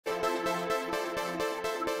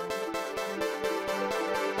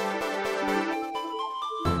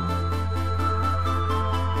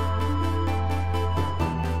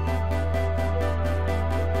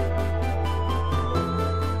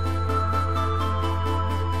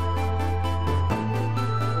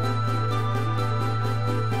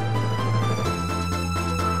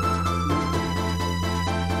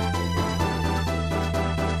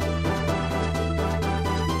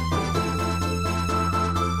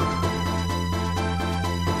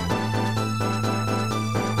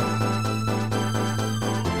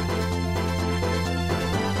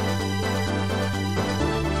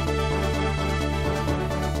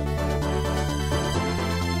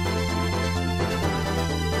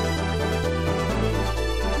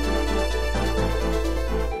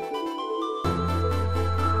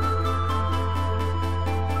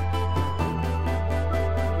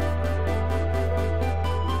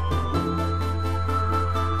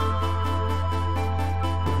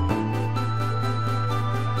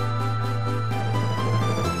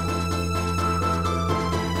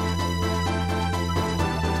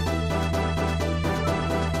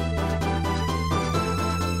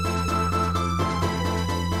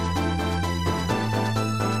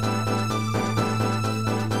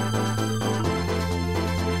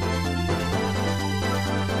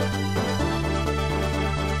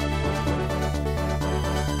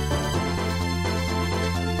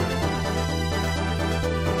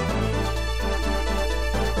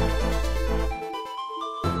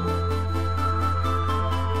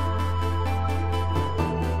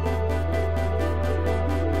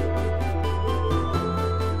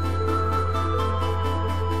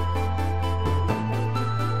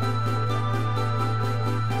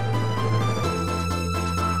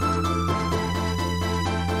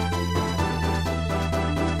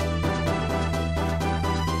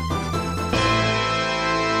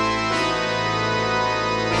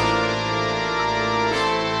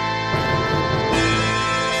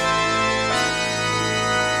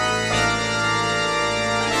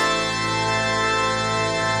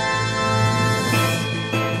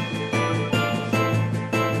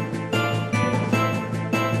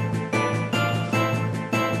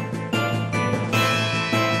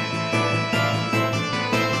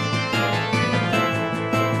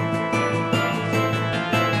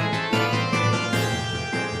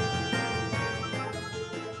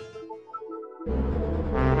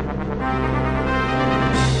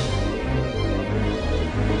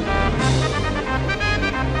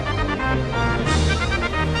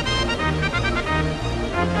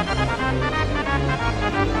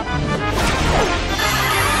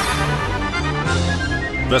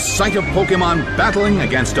The sight of Pokémon battling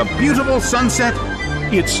against a beautiful sunset,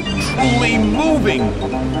 it's truly moving.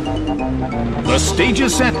 The stage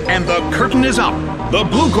is set and the curtain is up. The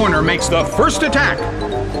blue corner makes the first attack.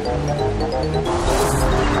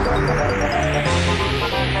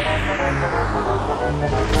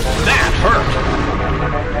 That hurt.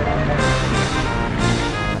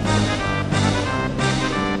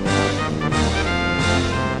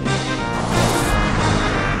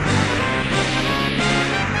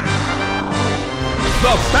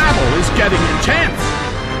 The battle is getting intense!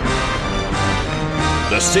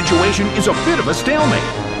 The situation is a bit of a stalemate.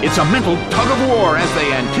 It's a mental tug-of-war as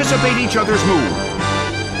they anticipate each other's move.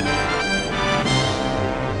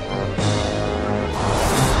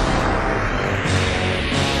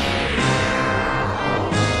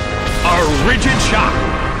 A rigid shot.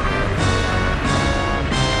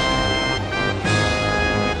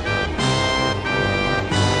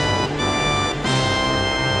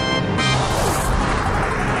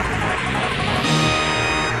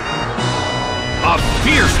 A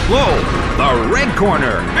fierce blow! The red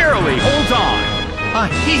corner barely holds on! A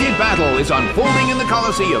heated battle is unfolding in the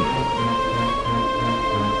Colosseum.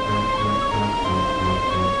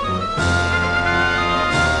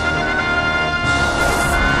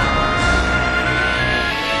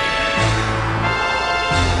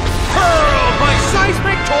 Hurled by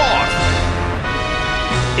seismic toss!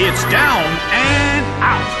 It's down and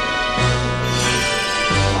out!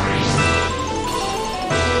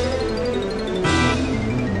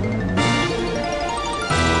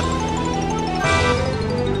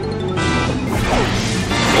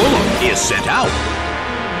 Is sent out.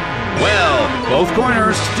 Well, both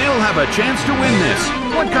corners still have a chance to win this.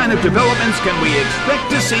 What kind of developments can we expect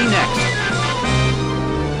to see next?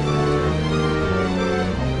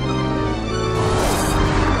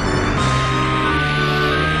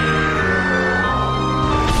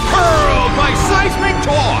 Hurled by seismic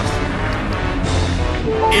toss!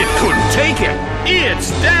 It couldn't take it. It's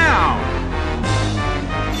down!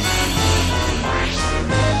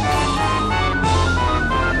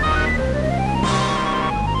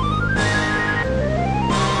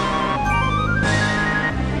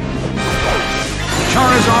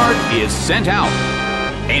 Charizard is sent out.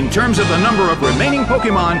 In terms of the number of remaining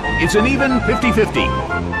Pokémon, it's an even 50-50.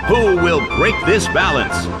 Who will break this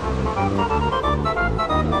balance?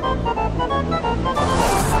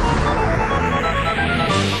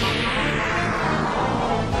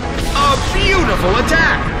 A beautiful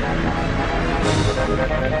attack!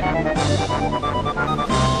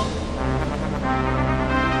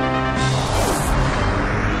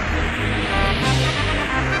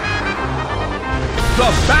 The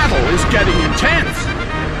battle is getting intense!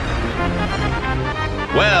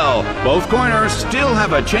 Well, both corners still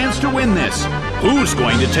have a chance to win this. Who's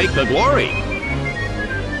going to take the glory?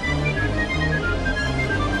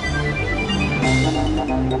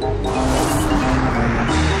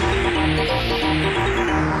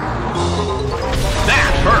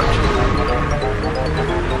 That hurt!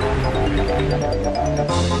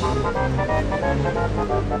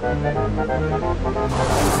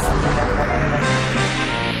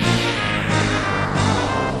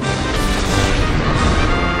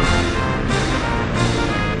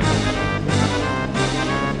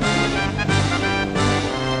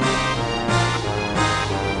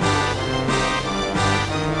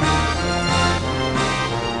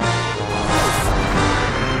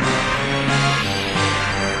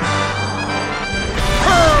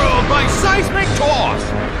 Seismic toss!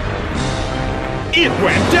 It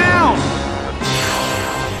went down!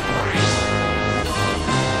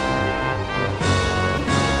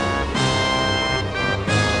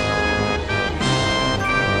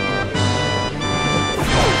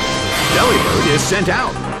 Delibird is sent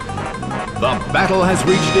out. The battle has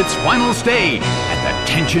reached its final stage, and the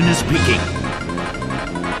tension is peaking.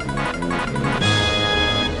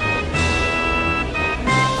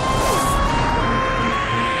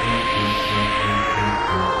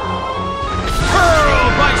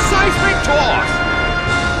 Seismic toss!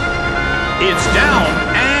 It's down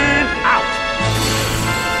and out!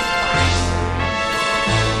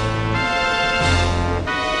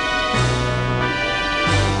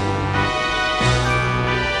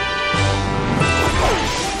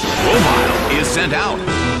 Grovyle is sent out.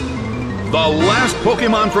 The last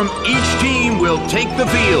Pokémon from each team will take the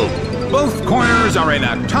field. Both corners are in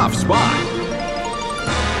a tough spot.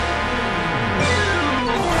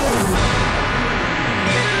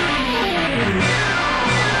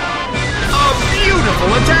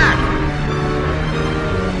 Beautiful attack!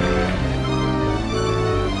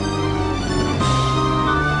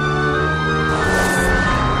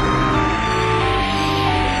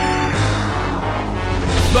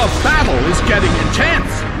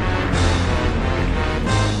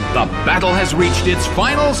 battle has reached its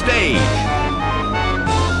final stage.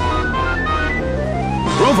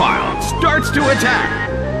 Grovyle starts to attack.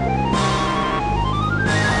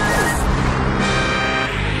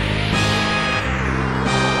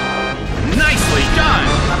 Nicely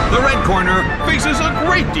done! The red corner faces a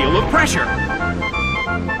great deal of pressure.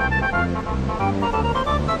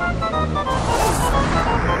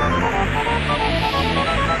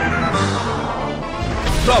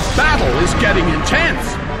 The battle is getting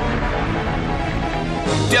intense.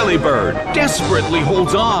 Delibird desperately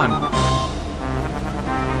holds on.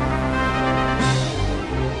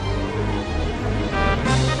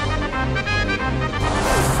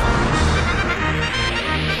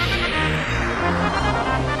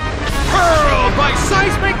 Hurled by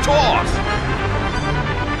seismic toss.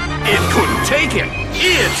 It couldn't take it.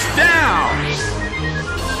 It's down.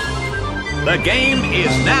 The game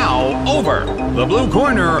is now over. The blue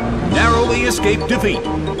corner narrowly escaped defeat.